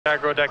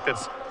aggro deck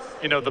that's,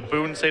 you know, the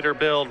Boon Satyr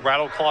build,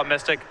 Rattleclaw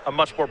Mystic, a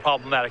much more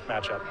problematic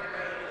matchup.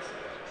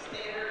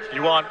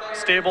 You want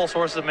stable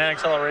sources of mana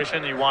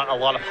acceleration, you want a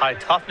lot of high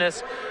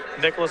toughness.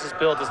 Nicolas's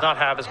build does not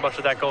have as much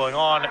of that going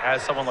on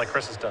as someone like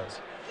Chris's does.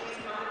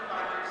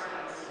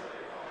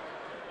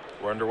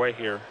 We're underway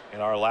here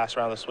in our last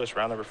round of the Swiss,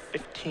 round number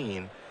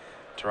 15.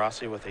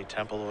 Terrasse with a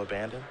Temple of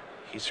Abandon.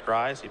 He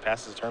scries, he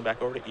passes the turn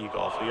back over to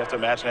Egolf. You have to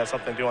imagine that's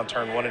something to do on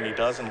turn 1, and he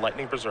does in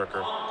Lightning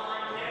Berserker.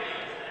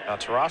 Now,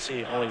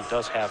 Terrasse only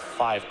does have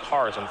 5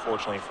 cards,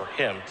 unfortunately for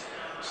him,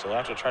 so he'll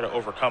have to try to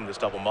overcome this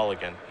double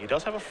mulligan. He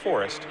does have a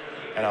Forest,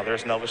 and now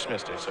there's an Elvish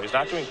Mystic, so he's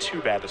not doing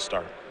too bad to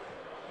start.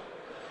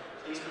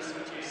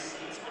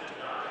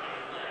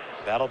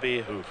 That'll be,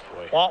 oof,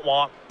 boy. Womp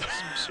womp.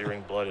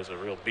 Searing Blood is a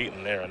real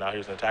beating there, and now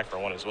here's an attack for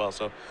 1 as well,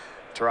 so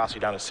Terrasse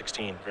down to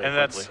 16 very and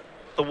quickly. That's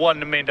the one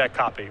to main deck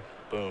copy.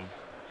 Boom.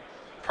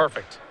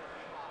 Perfect.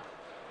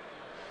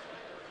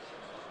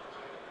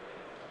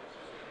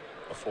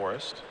 A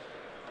Forest.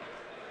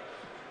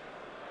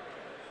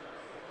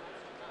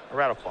 A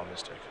Rattleclaw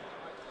Mystic.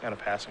 And a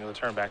passing of the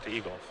turn back to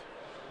Egolf.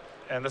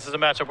 And this is a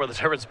matchup where the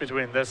difference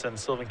between this and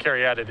Sylvan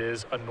Caryatid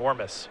is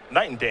enormous.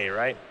 Night and day,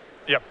 right?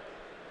 Yep.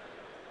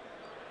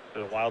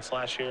 There's a Wild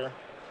Slash here.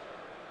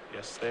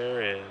 Yes,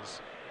 there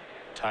is.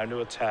 Time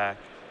to attack.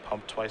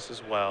 Pump twice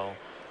as well.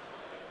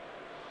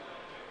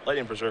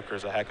 Lightning Berserker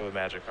is a heck of a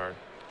magic card.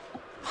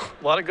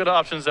 A lot of good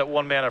options at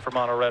 1 mana for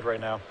mono red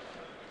right now.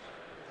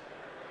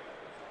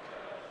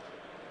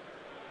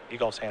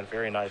 Egolf's hand,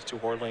 very nice. 2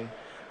 Hordling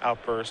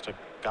Outburst, a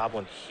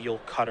Goblin Heel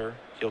Cutter.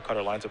 Heel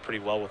Cutter lines up pretty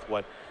well with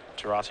what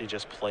Terrasse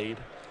just played.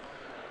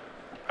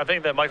 I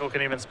think that Michael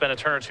can even spend a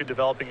turn or 2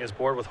 developing his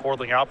board with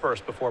Hordling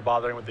Outburst before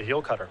bothering with the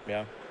Heel Cutter.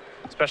 Yeah.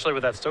 Especially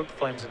with that Stoke the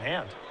Flames in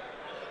hand.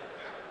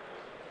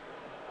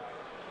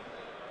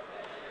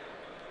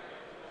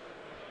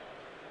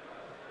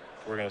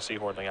 We're going to see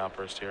Hordling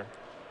Outburst here.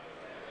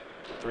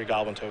 3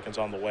 Goblin tokens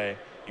on the way.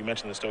 You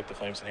mentioned the Stoke the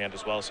Flames in hand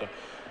as well, so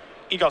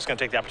Egolf's going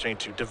to take the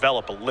opportunity to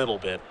develop a little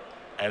bit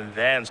and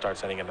then start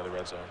sending into the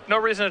red zone. No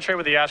reason to trade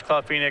with the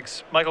Ashcloud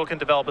Phoenix. Michael can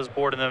develop his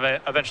board and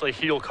then eventually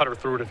Heel Cutter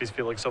through it if he's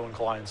feeling so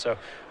inclined. So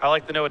I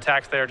like the no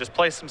attacks there. Just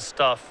play some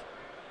stuff.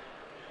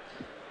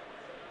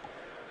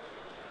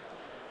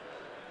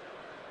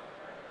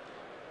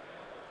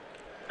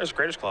 There's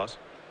Greater's Claws.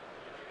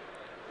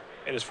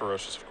 It is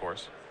ferocious, of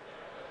course.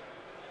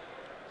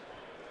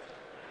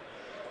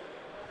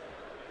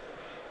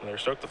 And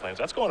there's Stoke the Flames.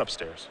 That's going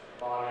upstairs.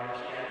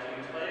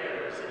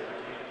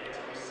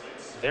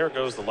 There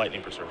goes the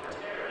Lightning Berserker.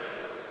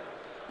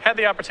 Had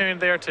the opportunity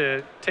there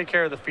to take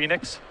care of the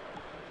Phoenix.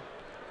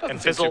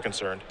 And fizzle. Too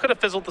concerned. Could have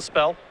fizzled the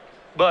spell,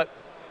 but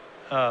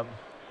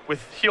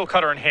with Heel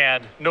Cutter in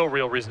hand, no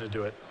real reason to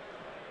do it.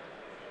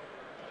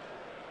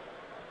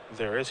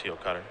 There is Heel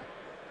Cutter.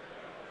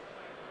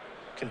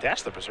 Can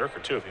dash the Berserker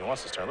too if he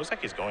wants this turn. Looks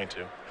like he's going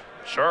to.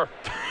 Sure.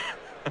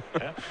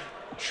 Yeah.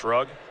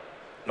 Shrug.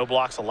 No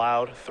blocks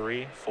allowed.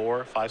 3,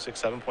 4, 5, 6,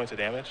 7 points of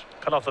damage.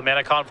 Cut off the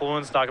mana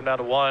confluence, knock him down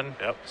to 1.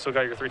 Yep. Still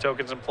got your 3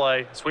 tokens in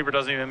play. Sweeper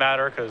doesn't even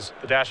matter because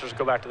the dashers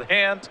go back to the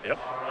hand. Yep.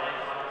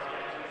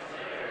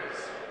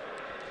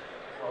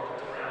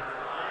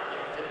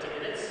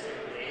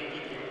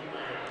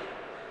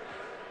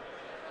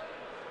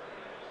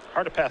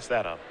 Hard to pass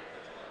that up.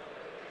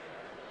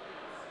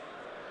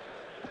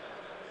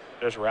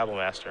 There's Rabble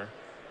Master.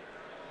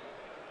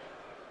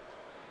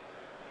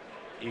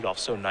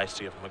 Egolf's so nice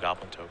to give him a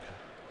Goblin token.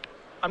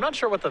 I'm not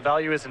sure what the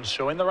value is in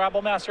showing the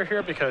Rabble Master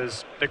here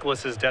because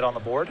Nicolas is dead on the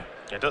board.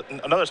 Yeah,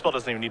 another spell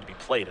doesn't even need to be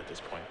played at this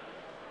point.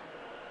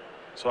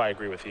 So I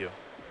agree with you.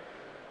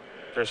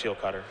 There's Heel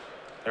Cutter.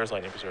 There's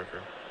Lightning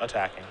Berserker.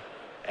 Attacking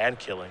and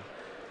killing.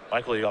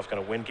 Michael Egolf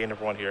going to win game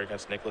number 1 here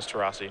against Nicolas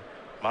Terrasse.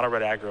 Mono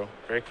red aggro,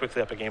 very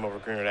quickly up a game over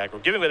green red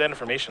aggro. Giving away that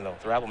information though,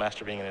 the Rabble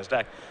Master being in his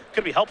deck,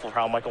 could be helpful for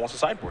how Michael wants to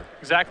sideboard.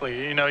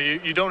 Exactly. You know,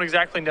 you don't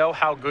exactly know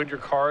how good your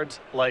cards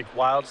like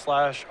Wild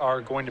Slash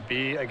are going to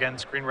be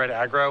against green red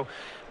aggro.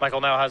 Michael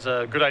now has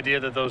a good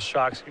idea that those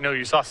shocks, you know,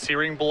 you saw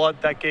Searing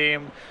Blood that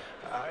game.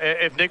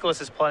 If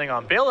Nicolas is planning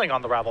on bailing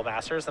on the Rabble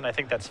Masters, then I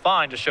think that's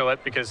fine to show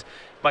it because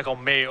Michael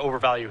may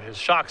overvalue his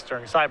shocks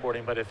during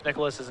sideboarding. But if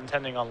Nicolas is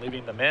intending on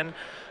leaving them in,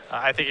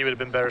 I think he would have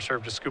been better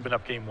served just scooping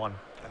up game 1.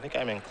 I think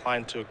I'm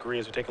inclined to agree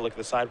as we take a look at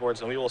the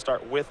sideboards, and we will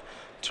start with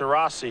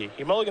Terrasse.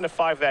 He mulliganed to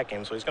 5 that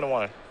game, so he's going to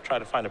want to try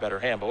to find a better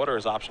hand, but what are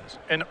his options?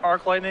 An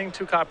Arc Lightning,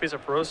 2 copies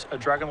of Rose, a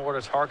Dragon Lord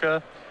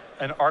Atarka,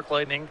 an Arc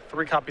Lightning,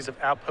 3 copies of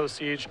Outpost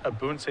Siege, a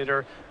Boon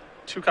Satyr,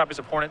 2 copies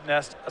of Hornet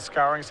Nest, a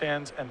Scouring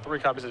Sands, and 3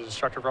 copies of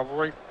Destructive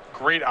Revelry.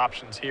 Great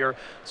options here.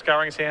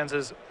 Scouring Sands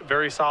is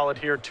very solid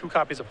here. 2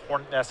 copies of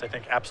Hornet Nest, I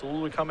think,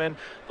 absolutely come in.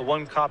 The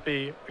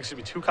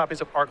 2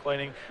 copies of Arc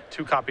Lightning,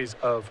 2 copies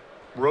of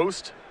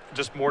Roast,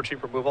 just more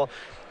cheap removal.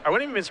 I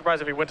wouldn't even be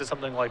surprised if he went to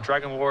something like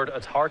Dragon Lord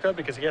Atarka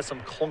because he has some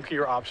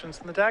clunkier options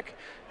in the deck.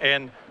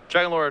 And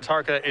Dragon Lord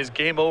Atarka is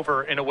game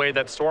over in a way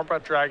that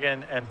Stormbreath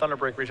Dragon and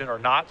Thunderbreak Regent are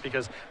not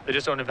because they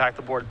just don't impact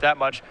the board that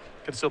much.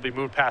 Can still be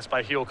moved past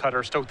by Heel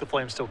Cutter. Stoke the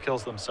Flame still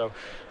kills them. So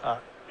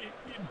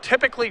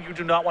typically you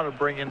do not want to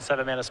bring in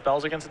 7-mana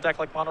spells against a deck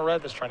like Mono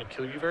Red that's trying to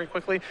kill you very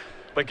quickly.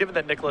 But given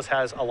that Nicolas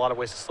has a lot of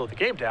ways to slow the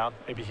game down,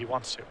 maybe he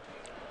wants to.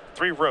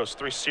 3 Roast,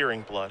 3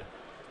 Searing Blood,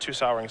 2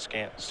 Scouring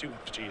Sands, 2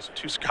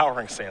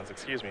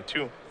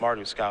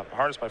 Mardu Scout,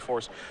 Harnessed by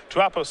Force,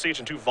 2 Outpost Siege,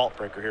 and 2 Vault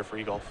Breaker here for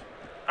Egolf.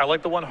 I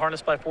like the one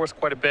Harnessed by Force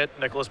quite a bit.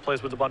 Nicolas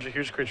plays with a bunch of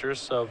huge creatures,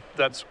 so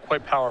that's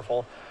quite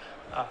powerful.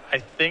 I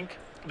think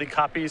the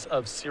copies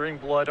of Searing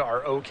Blood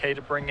are okay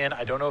to bring in.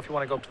 I don't know if you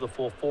want to go up to the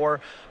full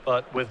 4,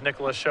 but with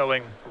Nicolas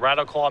showing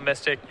Rattleclaw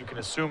Mystic, you can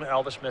assume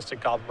Elvish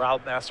Mystic, Goblin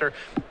Route Master.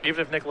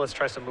 Even if Nicolas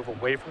tries to move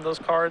away from those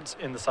cards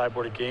in the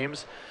sideboarded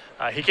games,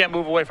 he can't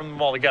move away from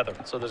them altogether.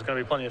 So there's going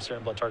to be plenty of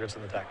Searing Blood targets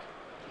in the deck.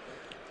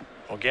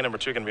 Well, game number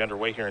 2 going to be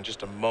underway here in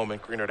just a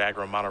moment. Green-red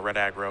aggro, mono-red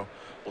aggro.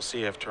 We'll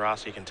see if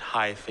Terrasse can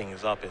tie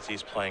things up as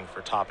he's playing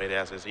for top 8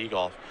 as is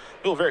Egolf.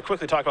 We'll very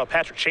quickly talk about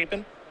Patrick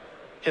Chapin.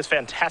 His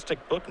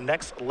fantastic book,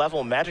 Next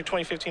Level Magic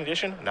 2015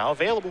 edition, now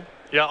available.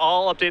 Yeah,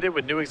 all updated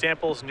with new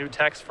examples, new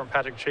text from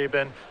Patrick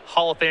Chapin,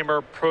 Hall of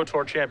Famer, Pro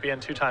Tour champion,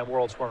 2-time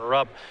Worlds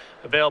runner-up.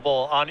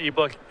 Available on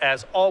ebook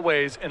as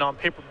always, and on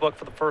paper book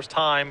for the first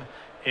time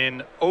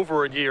in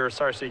over a year.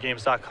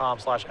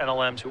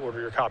 StarCityGames.com/NLM to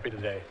order your copy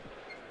today.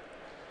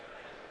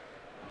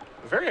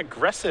 Very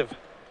aggressive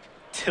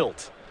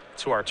tilt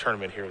to our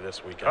tournament here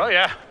this weekend. Oh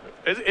yeah,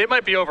 it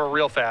might be over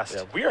real fast.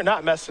 Yeah, we are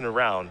not messing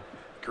around.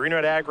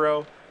 Green-red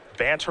aggro,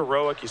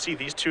 Banteroic, you see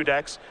these 2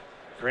 decks,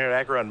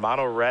 Green-red aggro and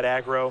mono-red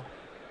aggro.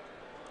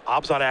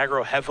 Obzon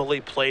aggro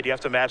heavily played. You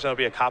have to imagine there'll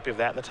be a copy of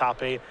that in the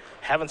top 8.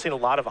 Haven't seen a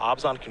lot of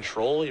Obzon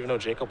control, even though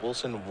Jacob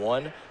Wilson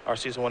won our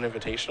Season 1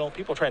 Invitational.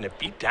 People trying to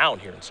beat down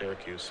here in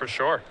Syracuse. For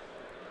sure.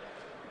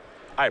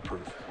 I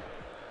approve.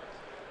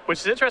 Which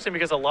is interesting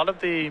because a lot of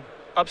the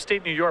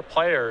upstate New York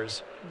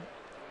players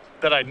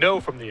that I know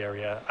from the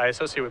area, I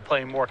associate with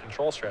playing more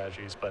control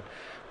strategies, but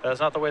that's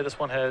not the way this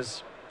one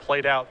has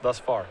played out thus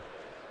far.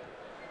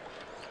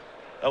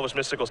 Elvish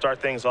Mystic will start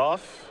things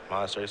off.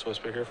 Monastery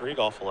Whisper here for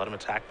Egolf. Will let him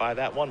attack by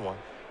that 1/1.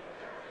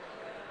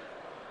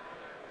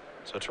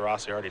 So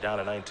Terrasse already down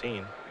to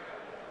 19.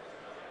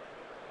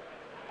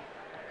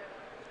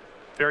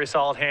 Very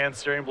solid hand,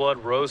 Searing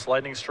Blood, Rose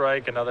Lightning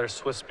Strike, another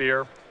Swift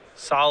Spear.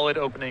 Solid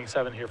opening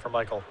 7 here for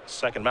Michael.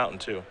 Second mountain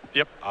too.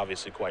 Yep.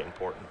 Obviously quite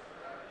important.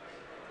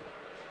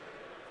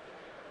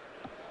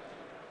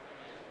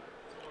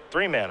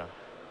 3 mana.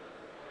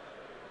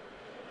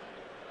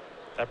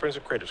 That brings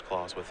a Crater's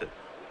Claws with it.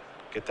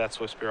 Get that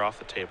Swift Spear off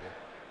the table.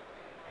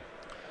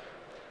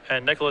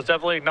 And Nicolas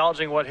definitely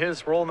acknowledging what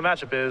his role in the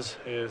matchup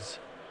is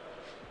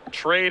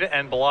trade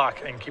and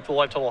block and keep the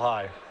life total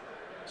high.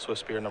 Swift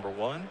Spear number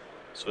 1,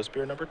 Swift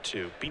Spear number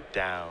 2, beat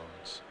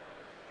downs.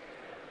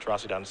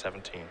 Terrasse down to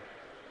 17.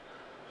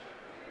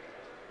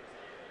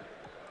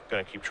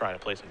 Gonna keep trying to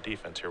play some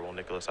defense here, will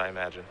Nicolas, I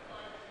imagine.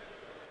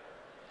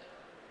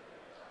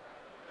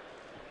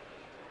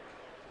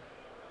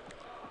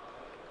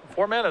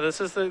 Four mana, these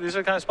are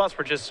the kind of spots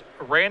where just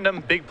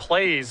random big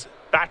plays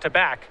back to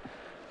back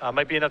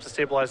might be enough to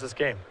stabilize this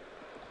game.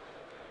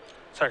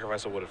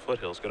 Sacrifice a Wooded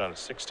Foothills, go down to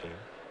 16.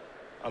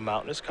 A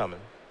mountain is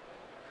coming.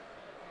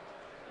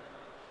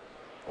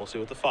 We'll see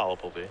what the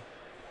follow-up will be.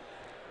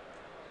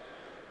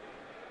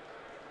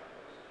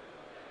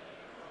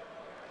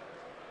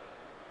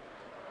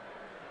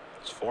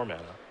 It's 4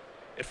 mana.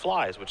 It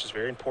flies, which is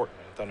very important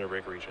in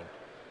Thunderbreak region.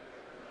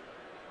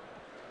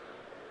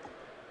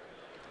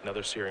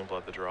 Another Searing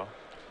Blood the draw.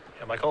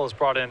 Yeah, Michael has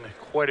brought in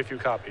quite a few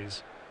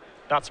copies.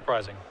 Not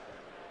surprising.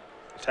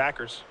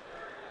 Attackers.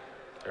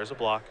 There's a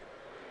block.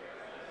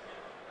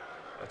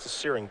 That's a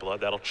Searing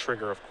Blood. That'll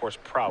trigger, of course,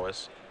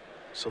 Prowess.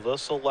 So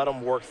this will let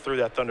them work through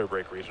that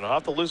Thunderbreak region. I'll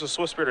have to lose a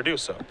Swift Spear to do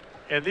so.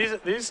 Yeah,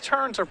 these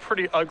turns are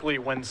pretty ugly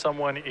when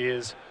someone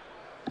is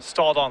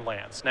stalled on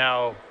lands.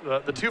 Now,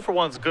 the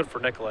 2-for-1 is good for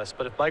Nicolas,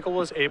 but if Michael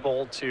was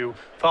able to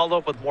follow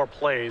up with more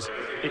plays,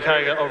 he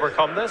kind of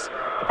overcome this.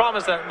 The problem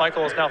is that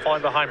Michael is now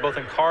falling behind both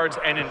in cards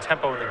and in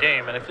tempo in the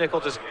game, and if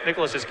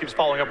Nicolas just keeps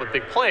following up with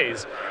big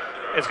plays,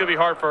 it's going to be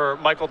hard for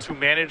Michael to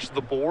manage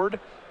the board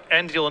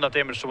and deal enough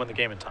damage to win the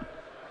game in time.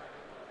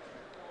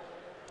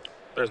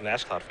 There's an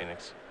Ash Cloud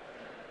Phoenix.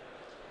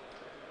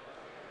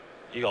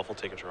 Egolf will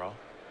take a draw.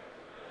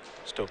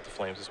 Stoke the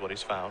Flames is what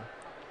he's found.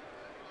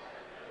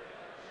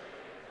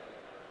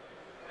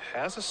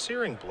 Has a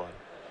Searing Blood.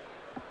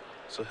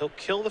 So he'll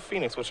kill the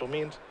Phoenix, which will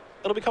mean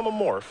it'll become a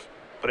morph,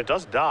 but it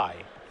does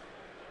die.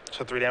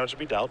 So 3 damage to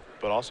be dealt,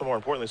 but also more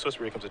importantly, Swift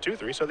Spear becomes a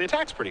 2/3, so the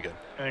attack's pretty good.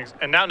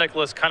 And now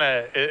Nicolas kind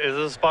of is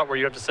a spot where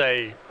you have to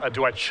say,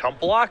 do I chump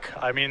block?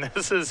 I mean,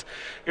 this is,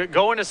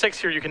 going to 6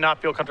 here you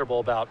cannot feel comfortable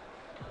about.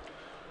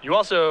 You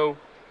also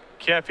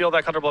can't feel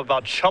that comfortable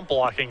about chump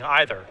blocking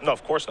either. No,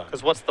 of course not.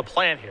 Because what's the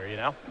plan here, you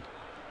know?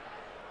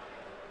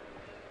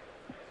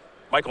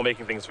 Michael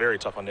making things very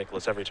tough on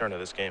Nicolas every turn of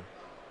this game.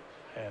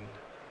 And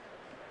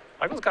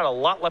Michael's got a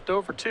lot left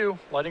over too.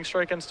 Lightning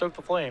Strike and Stoke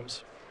the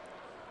Flames.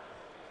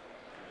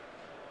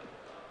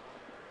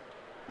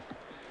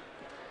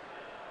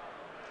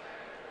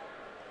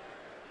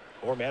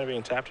 More mana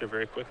being tapped here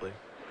very quickly.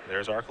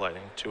 There's Arc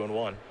Lightning, 2 and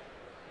 1.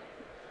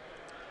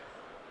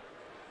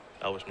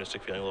 Elvish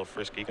Mystic feeling a little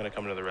frisky, going to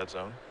come into the red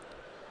zone.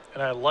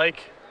 And I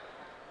like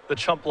the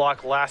chump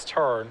block last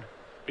turn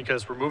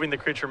because removing the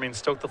creature means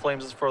Stoke the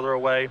Flames is further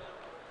away,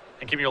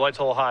 and keeping your light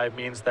total high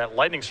means that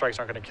lightning strikes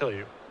aren't going to kill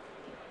you.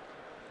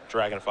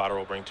 Dragon Fodder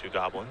will bring 2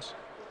 goblins.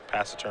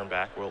 Pass the turn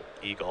back, we'll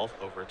Egolf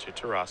over to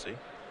Terrasse.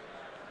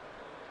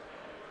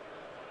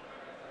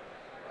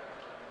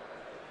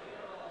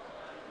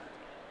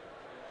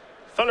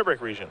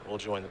 Thunderbreak Regent will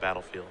join the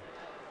battlefield.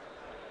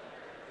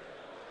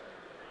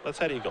 Let's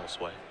head Egolf's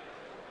way.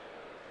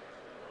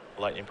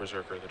 Lightning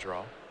Berserker, the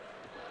draw.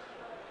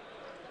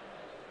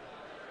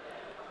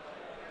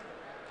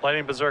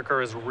 Lightning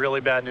Berserker is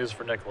really bad news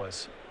for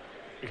Nicolas,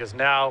 because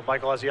now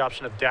Michael has the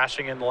option of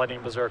dashing in the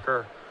Lightning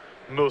Berserker.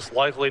 Most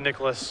likely,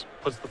 Nicolas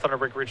puts the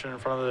Thunderbreak Regent in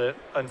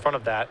front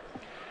of that.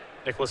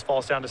 Nicolas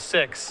falls down to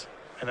 6,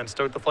 and then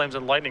Stoke the Flames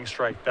and Lightning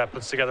Strike. That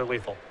puts together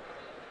lethal.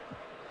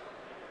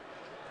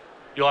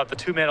 You'll have the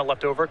 2 mana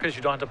left over because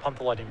you don't have to pump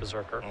the Lightning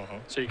Berserker.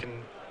 So you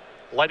can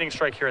Lightning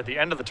Strike here at the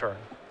end of the turn,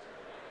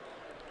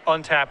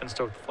 untap and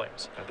Stoke the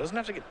Flames. It doesn't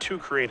have to get too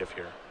creative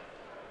here,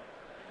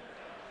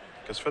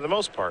 because for the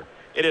most part,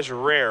 it is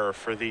rare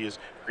for these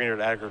green-red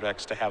aggro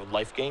decks to have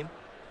life gain.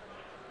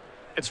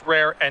 It's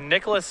rare, and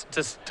Nicolas,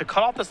 to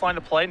cut off this line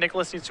of play,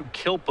 Nicolas needs to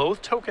kill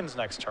both tokens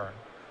next turn.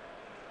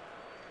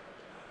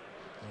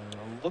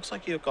 Looks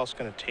like Egolf's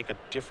going to take a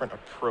different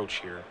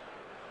approach here,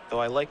 though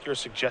I like your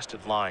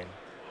suggested line.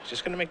 He's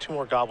just going to make 2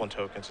 more goblin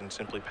tokens and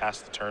simply pass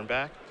the turn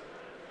back.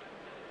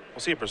 We'll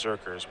see a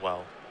Berserker as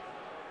well.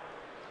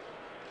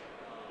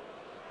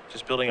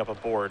 Just building up a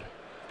board,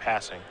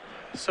 passing.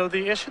 So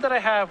the issue that I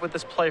have with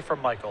this play from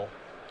Michael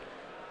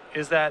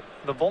is that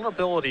the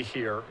vulnerability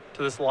here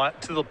to this line,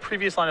 to the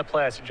previous line of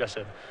play I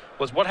suggested,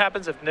 was what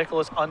happens if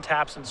Nicolas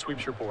untaps and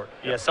sweeps your board.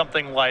 He has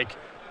something like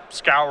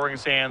Scouring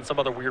Sand, some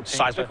other weird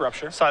Seismic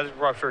Rupture. Seismic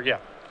Rupture, yeah.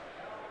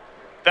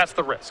 That's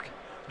the risk.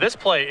 This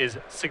play is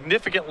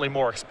significantly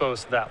more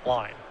exposed to that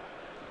line.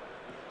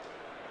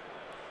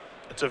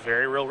 It's a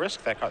very real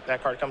risk that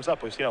card comes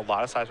up. We've seen a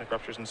lot of Seismic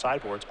Ruptures in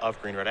sideboards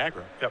of green-red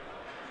aggro. Yep.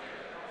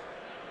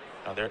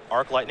 Now, their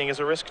Arc Lightning is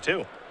a risk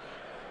too.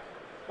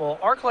 Well,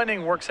 Arc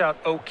Lightning works out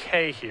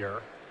okay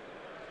here.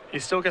 He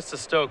still gets to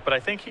Stoke, but I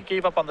think he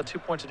gave up on the 2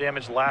 points of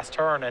damage last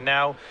turn, and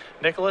now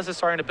Nicolas is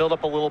starting to build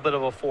up a little bit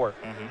of a fort.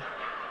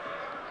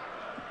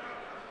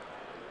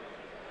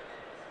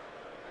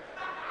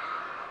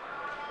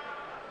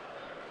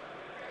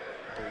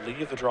 I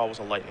believe the draw was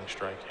a Lightning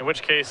Strike. In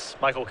which case,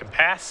 Michael can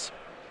pass,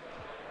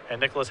 and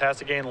Nicolas has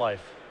to gain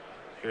life.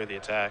 Here are the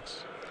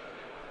attacks.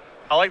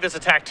 I like this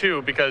attack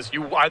too, because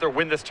you either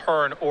win this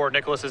turn or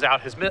Nicolas is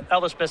out his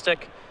Elvish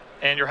Mystic,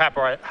 and you're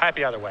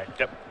happy either way.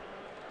 Yep.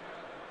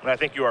 And I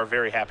think you are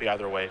very happy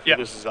either way if yep.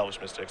 you lose his Elvish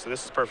Mystic, so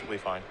this is perfectly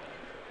fine.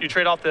 You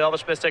trade off the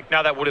Elvish Mystic,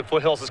 now that Wooded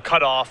Foothills is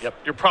cut off. Yep.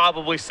 You're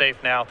probably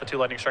safe now. The 2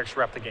 Lightning Strikes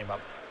wrap the game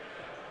up.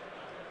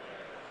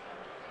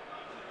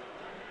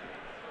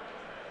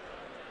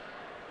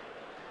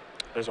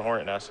 There's a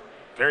Hornet Nest,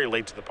 very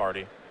late to the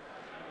party.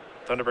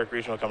 Thunderbreak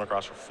Regent will come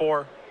across for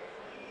 4.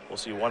 We'll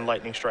see 1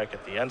 Lightning Strike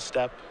at the end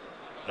step,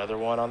 another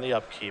one on the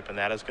upkeep, and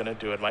that is going to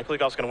do it. Michael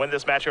Egolf's going to win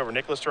this match over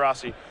Nicolas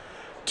Terrasse.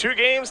 2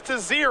 games to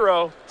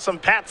 0. Some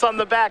pats on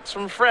the backs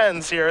from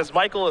friends here as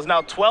Michael is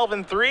now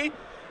 12-3,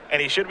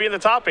 and he should be in the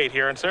top 8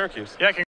 here in Syracuse. Yeah.